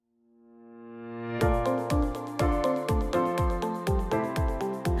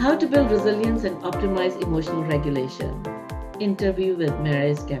to build resilience and optimize emotional regulation. Interview with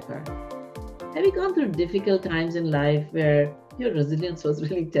Meris, Gebhardt. Have you gone through difficult times in life where your resilience was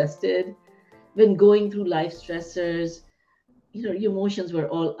really tested? When going through life stressors, your emotions were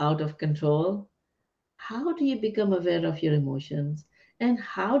all out of control? How do you become aware of your emotions? And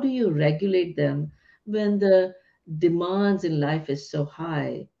how do you regulate them when the demands in life is so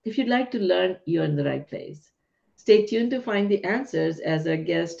high? If you'd like to learn, you're in the right place. Stay tuned to find the answers as our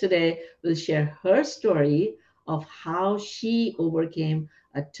guest today will share her story of how she overcame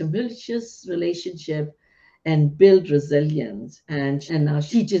a tumultuous relationship and build resilience. And now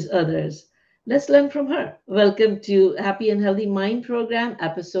she teaches others. Let's learn from her. Welcome to Happy and Healthy Mind program,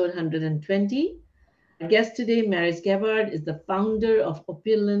 episode 120. Our guest today, Meris Gebhardt, is the founder of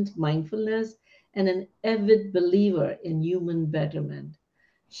Opulent Mindfulness and an avid believer in human betterment.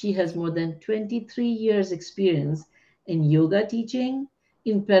 She has more than 23 years' experience in yoga teaching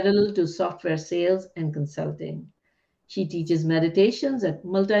in parallel to software sales and consulting. She teaches meditations at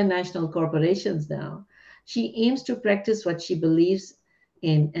multinational corporations now. She aims to practice what she believes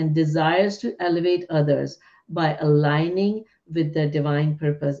in and desires to elevate others by aligning with their divine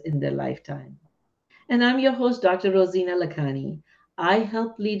purpose in their lifetime. And I'm your host, Dr. Rosina Lakhani. I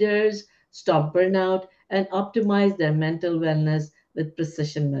help leaders stop burnout and optimize their mental wellness with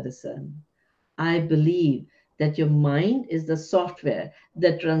precision medicine. I believe that your mind is the software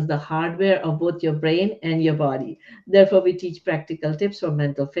that runs the hardware of both your brain and your body. Therefore, we teach practical tips for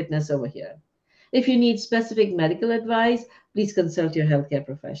mental fitness over here. If you need specific medical advice, please consult your healthcare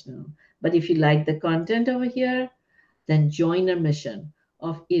professional. But if you like the content over here, then join our mission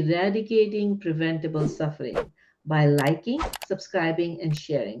of eradicating preventable suffering by liking, subscribing, and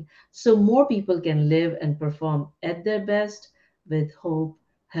sharing so more people can live and perform at their best with hope,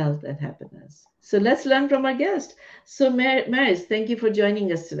 health, and happiness. So let's learn from our guest. So, Maris, thank you for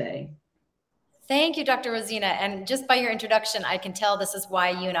joining us today. Thank you, Dr. Rosina. And just by your introduction, I can tell this is why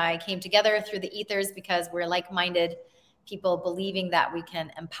you and I came together through the ethers, because we're like-minded people believing that we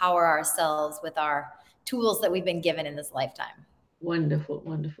can empower ourselves with our tools that we've been given in this lifetime. Wonderful,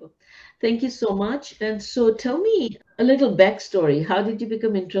 wonderful. Thank you so much. And so tell me a little backstory. How did you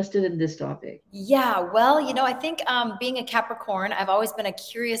become interested in this topic? Yeah, well, I think being a Capricorn, I've always been a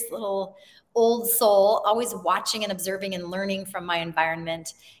curious little old soul, always watching and observing and learning from my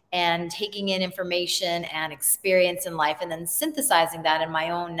environment and taking in information and experience in life and then synthesizing that in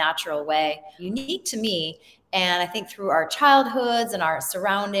my own natural way, unique to me. And I think through our childhoods and our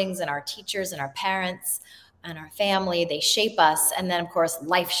surroundings and our teachers and our parents and our family, they shape us. And then, of course,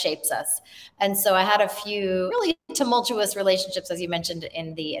 life shapes us. And so I had a few really tumultuous relationships, as you mentioned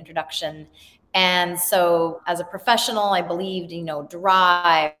in the introduction. And so as a professional, I believed,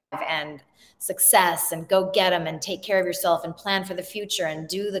 drive and success and go get them and take care of yourself and plan for the future and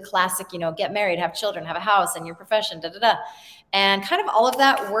do the classic, get married, have children, have a house and your profession, da, da, da. And kind of all of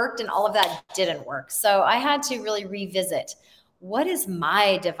that worked and all of that didn't work. So I had to really revisit, what is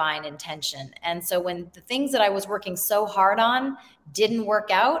my divine intention? And so when the things that I was working so hard on didn't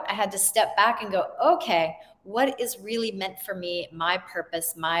work out, I had to step back and go, okay, what is really meant for me, my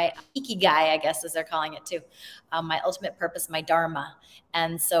purpose, my ikigai, I guess, as they're calling it too, my ultimate purpose, my dharma.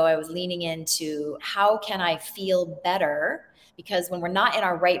 And so I was leaning into, how can I feel better? Because when we're not in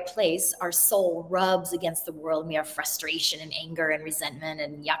our right place, our soul rubs against the world. We have frustration and anger and resentment,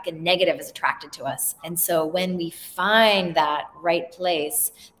 and yuck and negative is attracted to us. And so when we find that right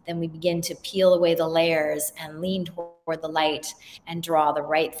place, then we begin to peel away the layers and lean toward the light and draw the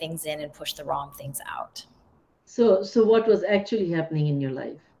right things in and push the wrong things out. So what was actually happening in your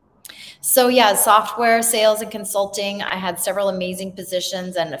life? So yeah, software sales and consulting. I had several amazing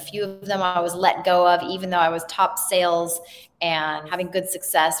positions, and a few of them I was let go of, even though I was top sales and having good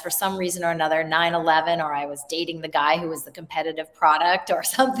success for some reason or another, 9/11, or I was dating the guy who was the competitive product or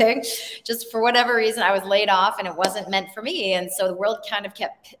something. Just for whatever reason, I was laid off and it wasn't meant for me. And so the world kind of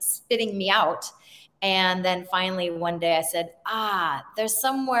kept spitting me out. And then finally one day I said, there's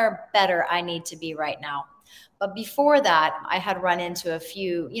somewhere better I need to be right now. But before that, I had run into a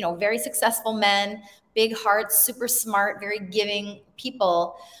few, very successful men, big hearts, super smart, very giving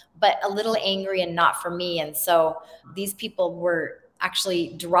people, but a little angry and not for me. And so these people were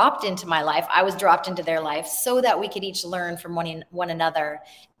actually dropped into my life. I was dropped into their life so that we could each learn from one another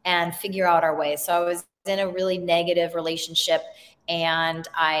and figure out our way. So I was in a really negative relationship. And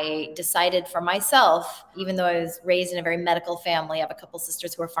I decided for myself, even though I was raised in a very medical family, I have a couple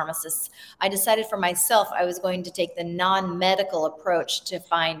sisters who are pharmacists. I decided for myself I was going to take the non-medical approach to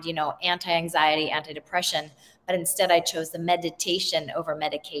find, anti-anxiety, anti-depression but instead I chose the meditation over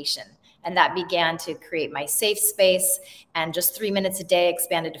medication. And that began to create my safe space. And just 3 minutes a day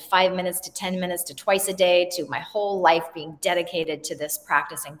expanded to 5 minutes, to 10 minutes, to twice a day, to my whole life being dedicated to this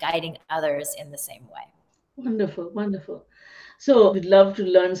practice and guiding others in the same way. Wonderful, wonderful. So we'd love to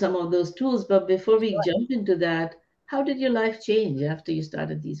learn some of those tools, but before we Sure. jump into that, how did your life change after you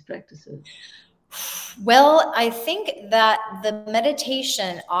started these practices? Well, I think that the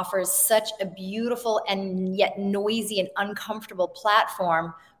meditation offers such a beautiful and yet noisy and uncomfortable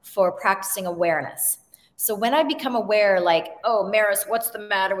platform for practicing awareness. So when I become aware, like, oh, Meris, what's the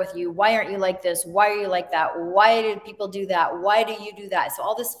matter with you? Why aren't you like this? Why are you like that? Why did people do that? Why do you do that? So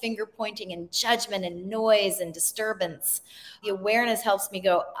all this finger pointing and judgment and noise and disturbance, the awareness helps me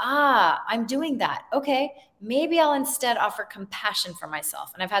go, I'm doing that. Okay, maybe I'll instead offer compassion for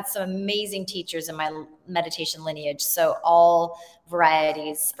myself. And I've had some amazing teachers in my meditation lineage. So all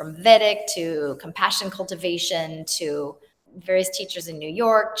varieties from Vedic to compassion cultivation to various teachers in New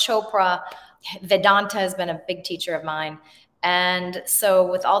York, Chopra. Vedanta has been a big teacher of mine. And so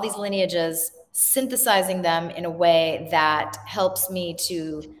with all these lineages, synthesizing them in a way that helps me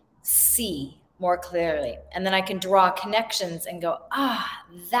to see more clearly. And then I can draw connections and go,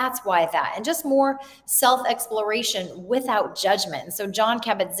 that's why that. And just more self exploration without judgment. And so John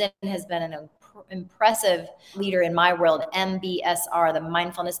Kabat-Zinn has been an impressive leader in my world, MBSR, the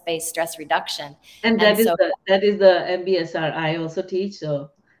mindfulness based stress reduction. And And so that is the MBSR I also teach.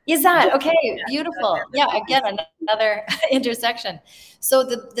 So is that okay? Beautiful. Yeah, again, another intersection. So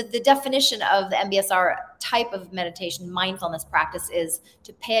the definition of the MBSR type of meditation mindfulness practice is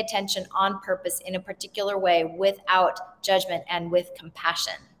to pay attention on purpose in a particular way without judgment and with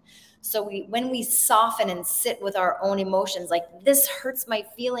compassion. So when we soften and sit with our own emotions, like, this hurts my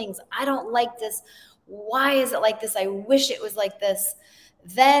feelings, I don't like this, why is it like this, I wish it was like this,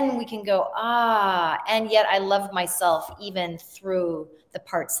 then we can go, and yet I love myself even through the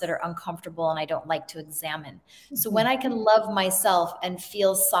parts that are uncomfortable and I don't like to examine. So when I can love myself and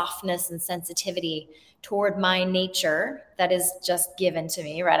feel softness and sensitivity toward my nature that is just given to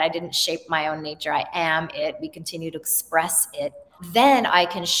me, right? I didn't shape my own nature. I am it. We continue to express it. Then I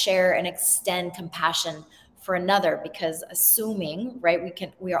can share and extend compassion for another, because assuming, right,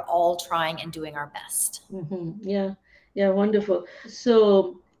 we are all trying and doing our best. Yeah, yeah, wonderful.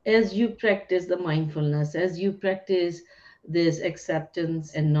 So, as you practice the mindfulness, as you practice this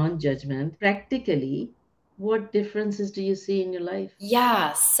acceptance and non-judgment, practically, what differences do you see in your life?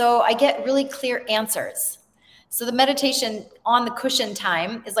 Yeah, so I get really clear answers. So the meditation on the cushion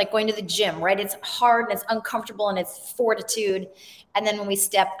time is like going to the gym, right? It's hard and it's uncomfortable and it's fortitude. And then when we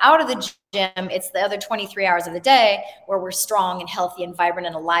step out of the gym, it's the other 23 hours of the day where we're strong and healthy and vibrant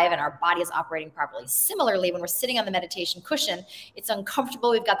and alive and our body is operating properly. Similarly, when we're sitting on the meditation cushion, it's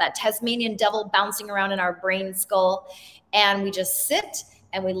uncomfortable. We've got that Tasmanian devil bouncing around in our brain skull, and we just sit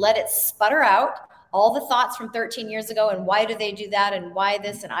and we let it sputter out all the thoughts from 13 years ago, and why do they do that, and why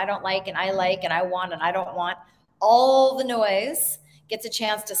this, and I don't like, and I like, and I want, and I don't want. All the noise gets a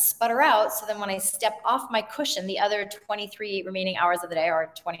chance to sputter out. So then when I step off my cushion, the other 23 remaining hours of the day,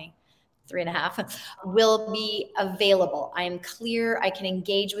 or 23 and a half, will be available. I am clear. I can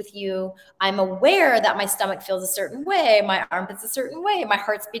engage with you. I'm aware that my stomach feels a certain way, my armpits a certain way, my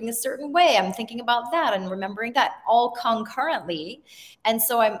heart's beating a certain way. I'm thinking about that and remembering that all concurrently. And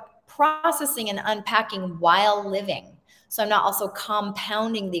so I'm processing and unpacking while living. So I'm not also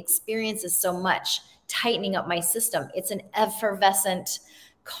compounding the experiences so much, tightening up my system. It's an effervescent,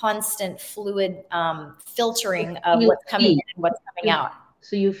 constant, fluid filtering of Feel what's coming free. in and what's coming out.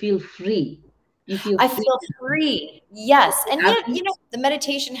 So you feel free. You feel I free. feel free. Yes. And yet, Happy. the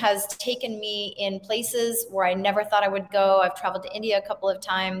meditation has taken me in places where I never thought I would go. I've traveled to India a couple of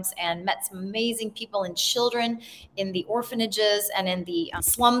times and met some amazing people and children in the orphanages and in the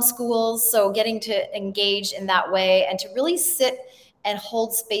slum schools. So getting to engage in that way and to really sit and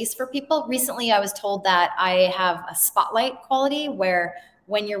hold space for people. Recently, I was told that I have a spotlight quality where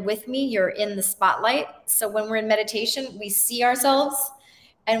when you're with me, you're in the spotlight. So when we're in meditation, we see ourselves,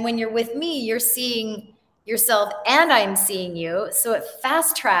 and when you're with me, you're seeing yourself and I'm seeing you. So it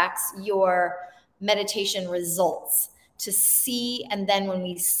fast tracks your meditation results to see. And then when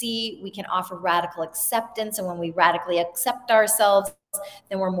we see, we can offer radical acceptance. And when we radically accept ourselves,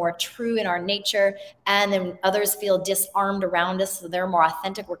 then we're more true in our nature. And then others feel disarmed around us. So they're more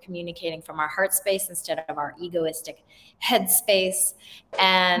authentic. We're communicating from our heart space instead of our egoistic head space.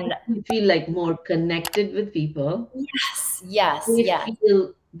 And You feel like more connected with people. yes, yes, They yes.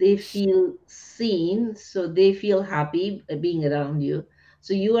 feel they feel seen, so they feel happy being around you.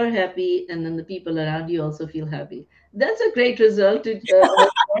 So you are happy, and then the people around you also feel happy. That's a great result.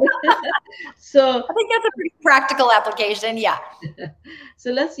 So I think that's a pretty practical application. Yeah.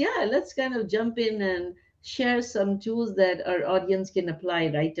 so let's kind of jump in and share some tools that our audience can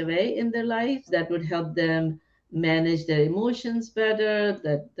apply right away in their lives that would help them manage their emotions better,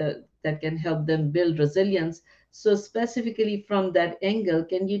 that can help them build resilience. So specifically from that angle,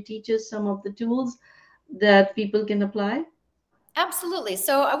 can you teach us some of the tools that people can apply? Absolutely.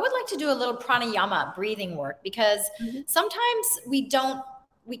 So I would like to do a little pranayama breathing work because Mhm. sometimes we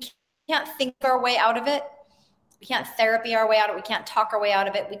can't think our way out of it. We can't therapy our way out of it. We can't talk our way out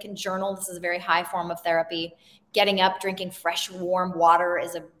of it. We can journal. This is a very high form of therapy. Getting up, drinking fresh, warm water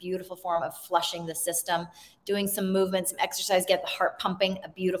is a beautiful form of flushing the system. Doing some movement, some exercise, get the heart pumping, a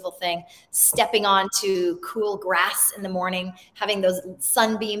beautiful thing. Stepping onto cool grass in the morning, having those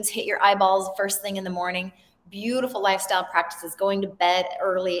sunbeams hit your eyeballs first thing in the morning. Beautiful lifestyle practices, going to bed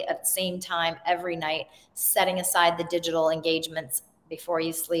early at the same time every night, setting aside the digital engagements before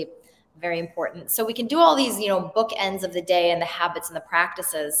you sleep. Very important. So we can do all these, bookends of the day and the habits and the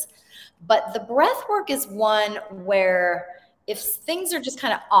practices. But the breath work is one where if things are just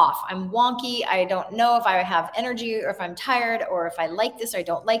kind of off, I'm wonky, I don't know if I have energy or if I'm tired or if I like this or I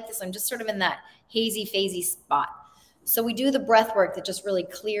don't like this, I'm just sort of in that hazy, phasey spot. So we do the breath work that just really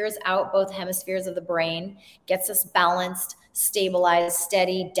clears out both hemispheres of the brain, gets us balanced, stabilized,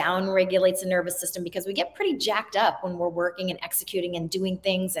 steady, down regulates the nervous system because we get pretty jacked up when we're working and executing and doing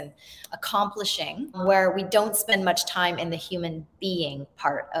things and accomplishing where we don't spend much time in the human being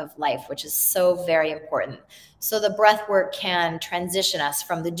part of life, which is so very important. So the breath work can transition us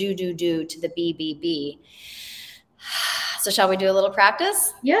from the do to the be. So shall we do a little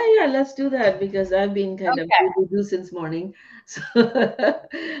practice? Yeah, yeah, let's do that because I've been kind of Okay, do since morning, so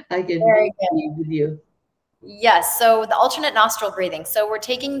I can very be good. with you. Yes, so the alternate nostril breathing. So we're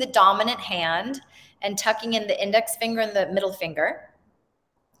taking the dominant hand and tucking in the index finger and the middle finger.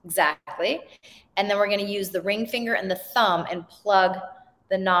 Exactly. And then we're going to use the ring finger and the thumb and plug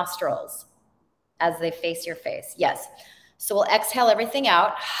the nostrils as they face your face. Yes. So we'll exhale everything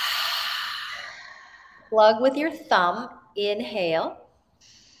out. Plug with your thumb. Inhale.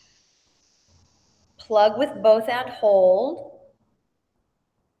 Plug with both and hold.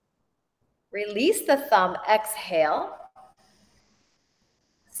 Release the thumb. Exhale.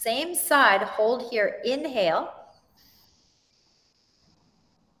 Same side. Hold here. Inhale.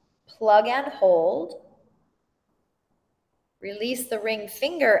 Plug and hold. Release the ring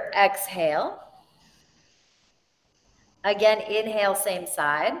finger. Exhale. Again, inhale, same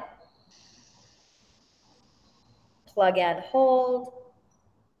side. Plug and hold.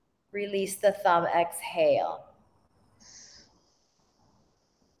 Release the thumb, exhale.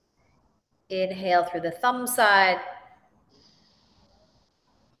 Inhale through the thumb side.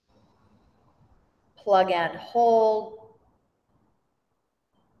 Plug and hold.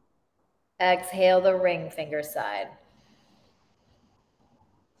 Exhale the ring finger side.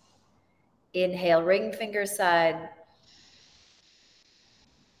 Inhale, ring finger side.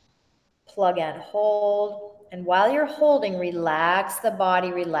 Plug and hold. And while you're holding, relax the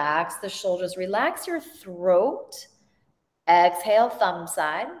body, relax the shoulders, relax your throat. Exhale, thumb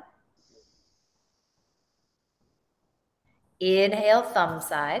side. Inhale, thumb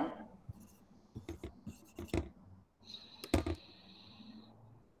side.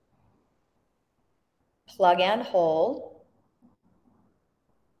 Plug and hold.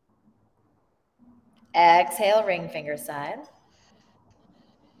 Exhale, ring finger side.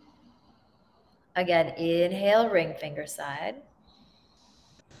 Again, inhale, ring finger side.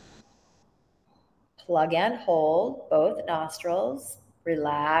 Plug and hold both nostrils.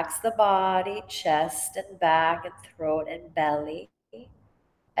 Relax the body, chest and back and throat and belly.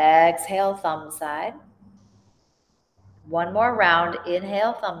 Exhale, thumb side. One more round.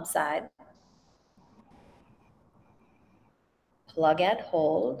 Inhale, thumb side. Plug and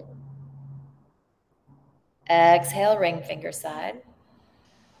hold. Exhale, ring finger side.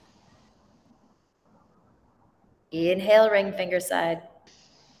 Inhale, ring finger side.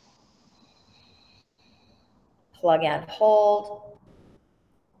 Plug and hold.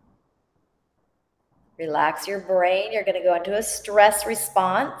 Relax your brain. You're going to go into a stress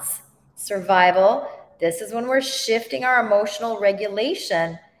response, survival. This is when we're shifting our emotional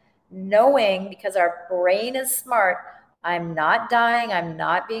regulation, knowing because our brain is smart, I'm not dying, I'm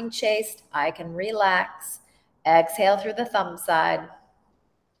not being chased, I can relax. Exhale through the thumb side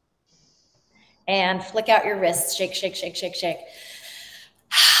and flick out your wrists. Shake, shake, shake, shake, shake.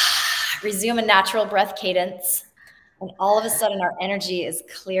 Resume a natural breath cadence. And all of a sudden, our energy is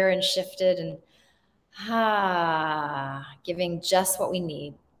clear and shifted and Giving just what we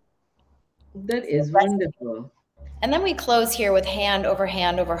need. That So is resting. wonderful. And then we close here with hand over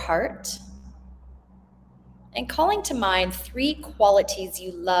heart and calling to mind three qualities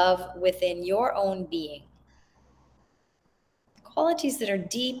you love within your own being. Qualities that are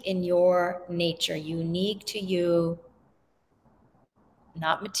deep in your nature, unique to you,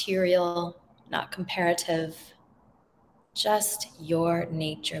 not material, not comparative, just your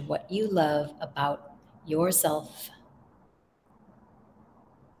nature, what you love about yourself.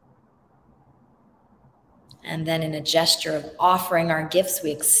 And then, in a gesture of offering our gifts, we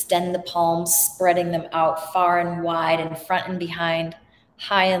extend the palms, spreading them out far and wide, in front and behind,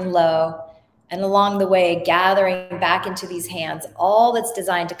 high and low. And along the way, gathering back into these hands all that's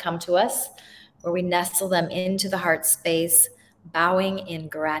designed to come to us, where we nestle them into the heart space, bowing in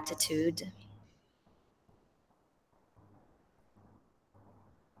gratitude.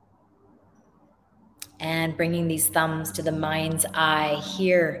 And bringing these thumbs to the mind's eye.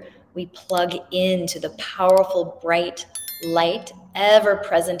 Here we plug into the powerful, bright light, ever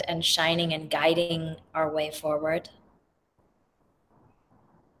present and shining and guiding our way forward.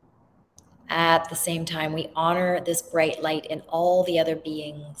 At the same time, we honor this bright light in all the other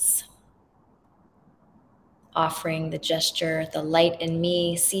beings. Offering the gesture, the light in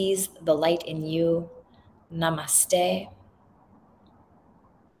me sees the light in you. Namaste.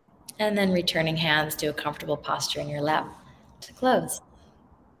 And then returning hands to a comfortable posture in your lap to close.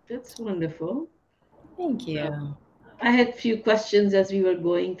 That's wonderful. Thank Uh, you. I had few questions as we were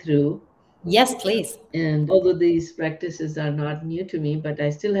going through, Yes, please. and although these practices are not new to me, but I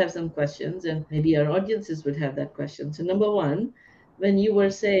still have some questions, and maybe our audiences would have that question. So, number one, when you were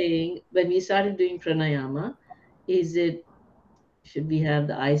saying when we started doing pranayama, is it should we have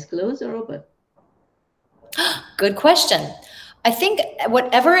the eyes closed or open? Good question. I think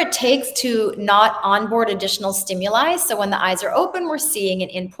whatever it takes to not onboard additional stimuli. So when the eyes are open, we're seeing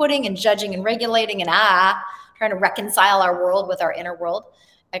and inputting and judging and regulating and trying to reconcile our world with our inner world,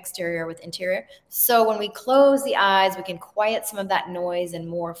 exterior with interior. So when we close the eyes, we can quiet some of that noise and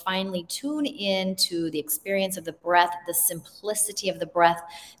more finely tune into the experience of the breath, the simplicity of the breath,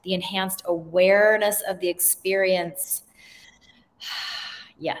 the enhanced awareness of the experience.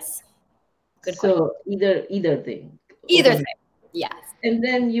 Yes, good question. So either thing, Either open. thing. Yes. And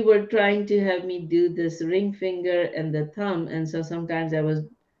then you were trying to have me do this ring finger and the thumb, and so sometimes I was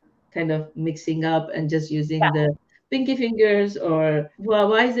kind of mixing up and just using the pinky fingers. Or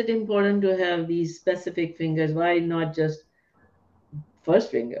why is it important to have these specific fingers? Why not just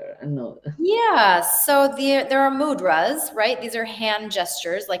first finger? And no. Yeah, so there are mudras, right? These are hand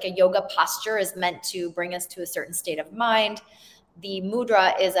gestures, like a yoga posture is meant to bring us to a certain state of mind. The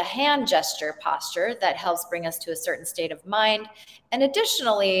mudra is a hand gesture posture that helps bring us to a certain state of mind. And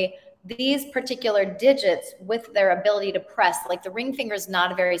additionally, these particular digits, with their ability to press, like the ring finger is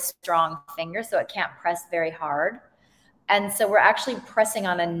not a very strong finger, so it can't press very hard. And so we're actually pressing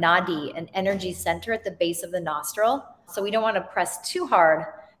on a nadi, an energy center at the base of the nostril. So we don't want to press too hard.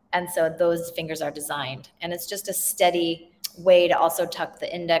 And so those fingers are designed. And it's just a steady way to also tuck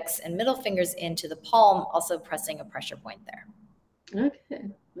the index and middle fingers into the palm, also pressing a pressure point there. Okay.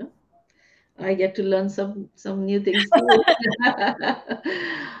 Well, I get to learn some new things too.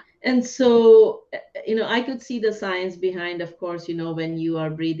 And so, I could see the science behind, of course, when you are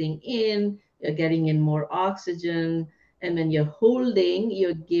breathing in, you're getting in more oxygen, and when you're holding,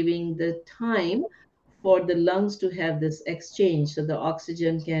 you're giving the time for the lungs to have this exchange. So the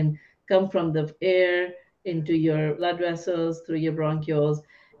oxygen can come from the air into your blood vessels through your bronchioles.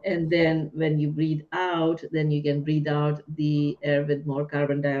 And then when you breathe out, then you can breathe out the air with more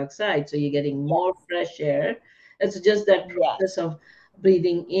carbon dioxide. So you're getting more fresh air. It's just that process Yes. of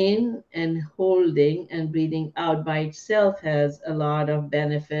breathing in and holding and breathing out by itself has a lot of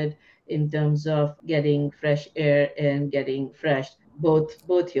benefit in terms of getting fresh air and getting fresh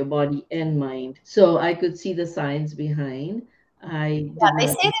both your body and mind. So I could see the science behind. I Yeah, did they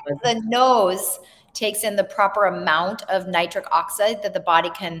not say know that what. the nose takes in the proper amount of nitric oxide that the body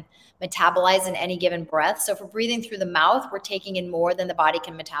can metabolize in any given breath. So if we're breathing through the mouth, we're taking in more than the body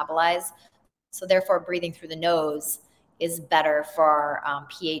can metabolize. So therefore, breathing through the nose is better for our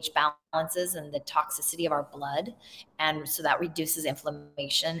pH balances and the toxicity of our blood. And so that reduces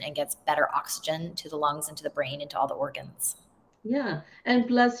inflammation and gets better oxygen to the lungs and to the brain, into all the organs. Yeah, and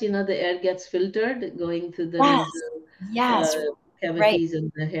plus, the air gets filtered going through the Yes. nasal Yes. Right. cavities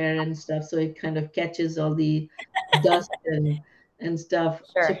and the hair and stuff, so it kind of catches all the dust and stuff,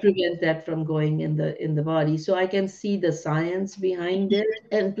 so Sure. prevent that from going in the body. So I can see the science behind it,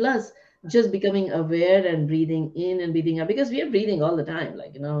 and plus, just becoming aware and breathing in and breathing out, because we are breathing all the time,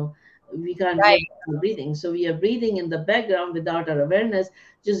 like We can't Right. work through breathing. So we are breathing in the background without our awareness.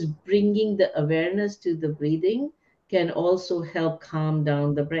 Just bringing the awareness to the breathing can also help calm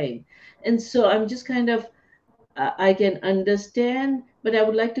down the brain. And so I'm just kind of I can understand, but I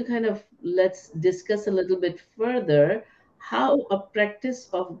would like to kind of let's discuss a little bit further how a practice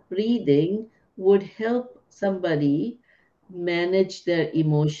of breathing would help somebody manage their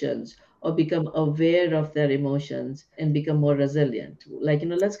emotions or become aware of their emotions and become more resilient. Like,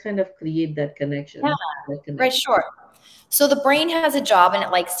 let's kind of create that Yeah. connection, that Right. connection. Sure. So the brain has a job and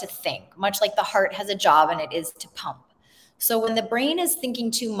it likes to think, much like the heart has a job and it is to pump. So when the brain is thinking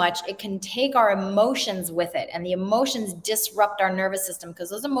too much, it can take our emotions with it, and the emotions disrupt our nervous system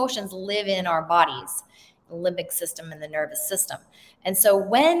because those emotions live in our bodies, the limbic system and the nervous system. And so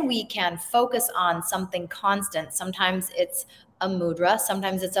when we can focus on something constant, sometimes it's a mudra,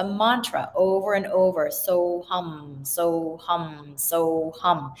 sometimes it's a mantra over and over. So hum, so hum, so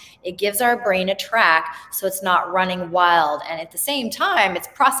hum. It gives our brain a track so it's not running wild. And at the same time, it's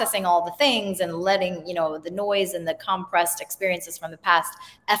processing all the things and letting, the noise and the compressed experiences from the past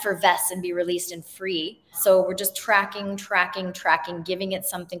effervesce and be released and free. So we're just tracking, tracking, tracking, giving it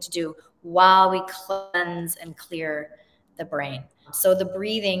something to do while we cleanse and clear the brain. So the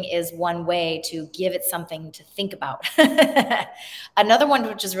breathing is one way to give it something to think about. Another one,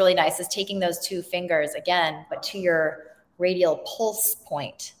 which is really nice, is taking those two fingers again, but to your radial pulse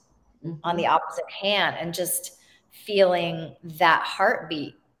point on Hmm. the opposite hand, and just feeling that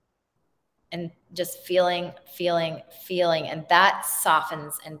heartbeat, and just feeling, and that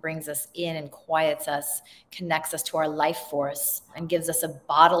softens and brings us in and quiets us, connects us to our life force, and gives us a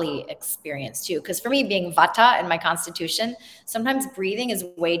bodily experience too. Because for me, being vata in my constitution, sometimes breathing is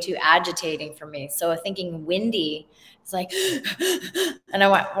way too agitating for me. So thinking windy, it's like, and I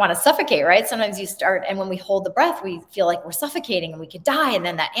want to suffocate, right? Sometimes you start, and when we hold the breath, we feel like we're suffocating and we could die, and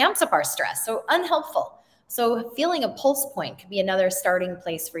then that amps up our stress. So unhelpful. So feeling a pulse point could be another starting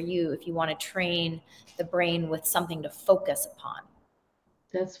place for you if you want to train the brain with something to focus upon.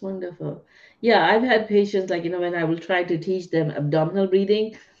 That's wonderful. Yeah, I've had patients like, when I will try to teach them abdominal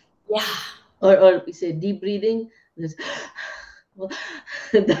breathing, Yeah, or we say deep breathing. There's, well,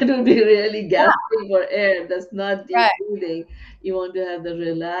 that would be really yeah, gasping for air. That's not deep right. breathing. You want to have the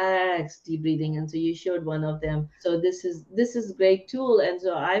relaxed deep breathing, and so you showed one of them. So this is great tool, and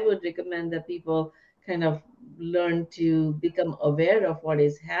so I would recommend that people kind of learn to become aware of what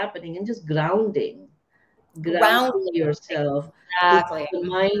is happening and just grounding Grounding. yourself. It's Exactly. the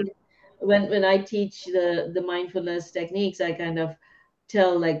mind. When I teach the mindfulness techniques, I kind of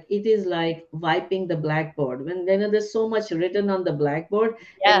tell like it is like wiping the blackboard when there's so much written on the blackboard,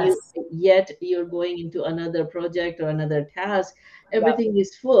 and you Yes. yet you're going into another project or another task. Yep. Everything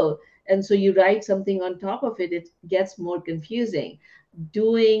is full, and so you write something on top of it. It gets more confusing.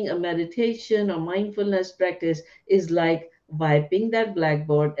 Doing a meditation or mindfulness practice is like wiping that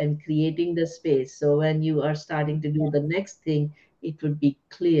blackboard and creating the space. So when you are starting to do the next thing, it would be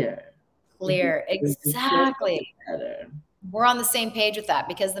clear. It would Clear. it would flow Exactly. better. We're on the same page with that,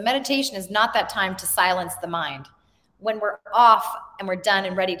 because the meditation is not that time to silence the mind. When we're off and we're done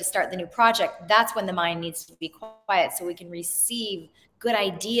and ready to start the new project, that's when the mind needs to be quiet so we can receive good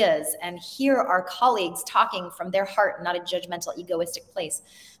ideas and hear our colleagues talking from their heart, not a judgmental, egoistic place.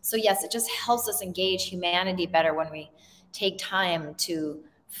 So, yes, it just helps us engage humanity better when we take time to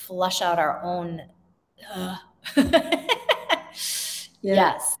flush out our own. Uh, Yeah.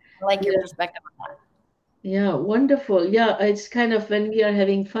 yes, I like your Yeah. perspective on that. Yeah, wonderful. Yeah, it's kind of when we are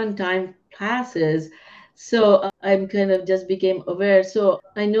having fun, time passes. So I'm kind of just became aware. So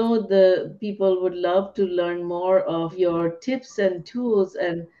I know the people would love to learn more of your tips and tools,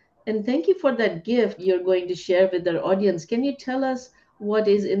 and thank you for that gift you're going to share with our audience. Can you tell us what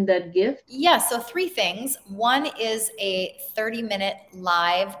is in that gift? Yeah, so three things. One is a 30-minute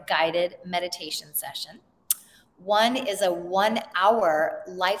live guided meditation session. One is a 1 hour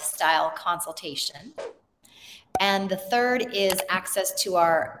lifestyle consultation. And the third is access to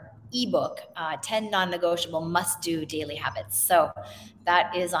our ebook, 10 non negotiable must do daily habits. So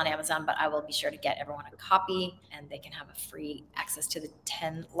that is on Amazon, but I will be sure to get everyone a copy, and they can have a free access to the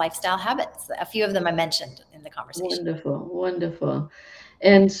 10 lifestyle habits. A few of them I mentioned in the conversation. Wonderful, wonderful.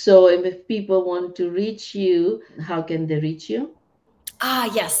 And so if people want to reach you, how can they reach you?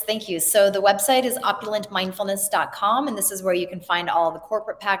 Ah, yes, thank you. So the website is opulentmindfulness.com, and this is where you can find all the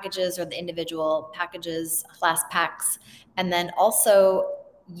corporate packages or the individual packages, class packs. And then also,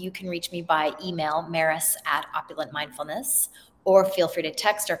 you can reach me by email, Meris at Opulent Mindfulness, or feel free to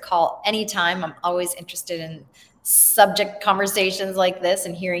text or call anytime. I'm always interested in subject conversations like this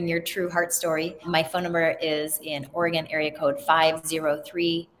and hearing your true heart story. My phone number is in Oregon area code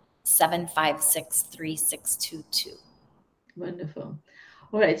 503 756-3622. Wonderful.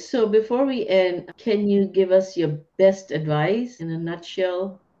 All right. So before we end, can you give us your best advice in a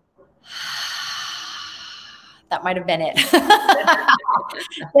nutshell? That might have been it.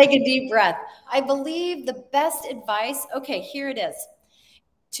 Take a deep breath. I believe the best advice, okay, here it is,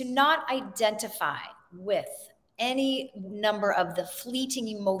 to not identify with any number of the fleeting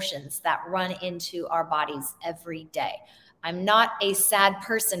emotions that run into our bodies every day. I'm not a sad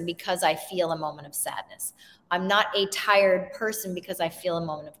person because I feel a moment of sadness. I'm not a tired person because I feel a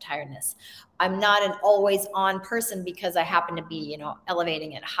moment of tiredness. I'm not an always on person because I happen to be,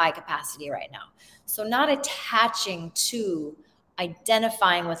 elevating at high capacity right now. So not attaching to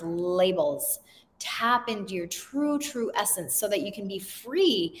identifying with labels. Tap into your true essence so that you can be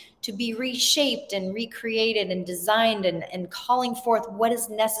free to be reshaped and recreated and designed and calling forth what is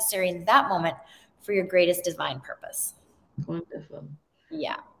necessary in that moment for your greatest divine purpose. Wonderful.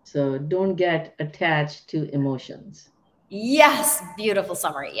 Yeah. So don't get attached to emotions. Yes. Beautiful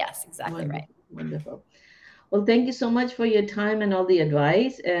summary. Yes, exactly right. Wonderful. Wonderful. Well, thank you so much for your time and all the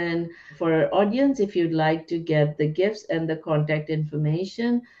advice. And for our audience, if you'd like to get the gifts and the contact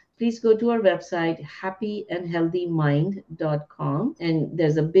information, please go to our website, happyandhealthymind.com. And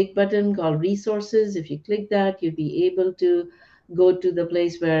there's a big button called resources. If you click that, you'll be able to go to the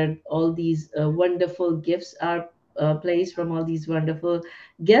place where all these wonderful gifts are placed from all these wonderful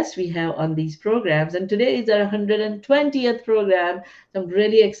guests we have on these programs. And today is our 120th program. So I'm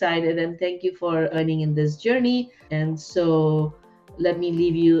really excited and thank you for joining in this journey. And so let me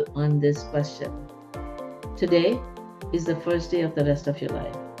leave you on this question. Today is the first day of the rest of your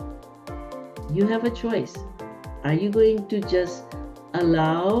life. You have a choice. Are you going to just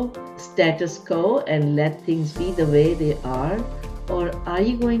allow status quo and let things be the way they are? Or are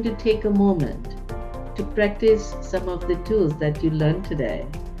you going to take a moment to practice some of the tools that you learned today?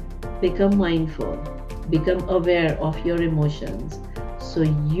 Become mindful, become aware of your emotions so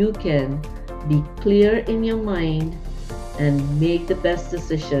you can be clear in your mind and make the best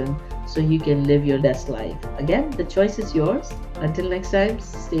decision so you can live your best life. Again, the choice is yours. Until next time,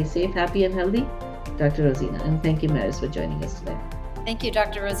 stay safe, happy, and healthy. Dr. Rosina, and thank you, Meris, for joining us today. Thank you,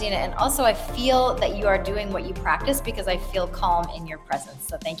 Dr. Rosina. And also, I feel that you are doing what you practice because I feel calm in your presence.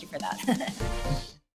 So thank you for that.